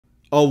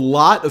A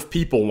lot of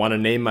people want to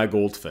name my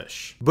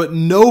goldfish, but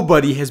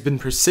nobody has been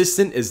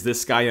persistent as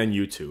this guy on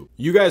YouTube.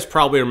 You guys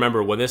probably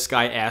remember when this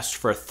guy asked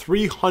for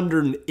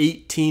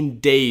 318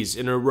 days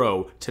in a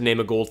row to name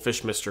a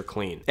goldfish Mr.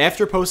 Clean.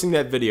 After posting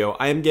that video,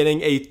 I am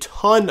getting a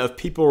ton of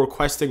people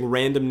requesting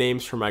random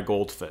names for my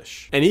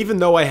goldfish. And even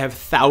though I have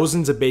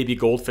thousands of baby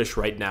goldfish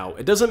right now,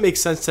 it doesn't make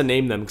sense to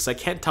name them because I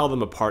can't tell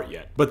them apart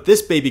yet. But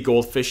this baby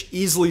goldfish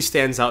easily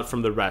stands out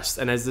from the rest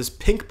and has this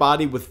pink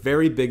body with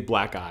very big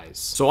black eyes.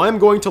 So I'm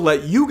going to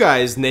let you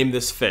guys name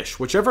this fish.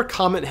 Whichever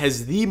comment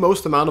has the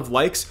most amount of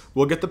likes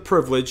will get the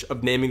privilege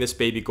of naming this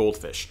baby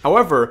goldfish.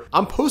 However,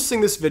 I'm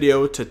posting this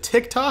video to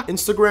TikTok,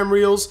 Instagram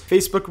Reels,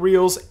 Facebook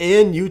Reels,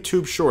 and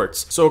YouTube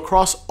Shorts. So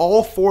across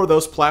all 4 of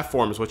those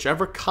platforms,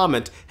 whichever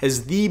comment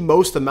has the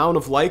most amount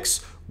of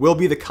likes will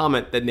be the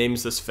comment that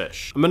names this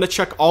fish. I'm gonna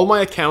check all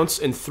my accounts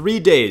in 3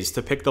 days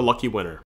to pick the lucky winner.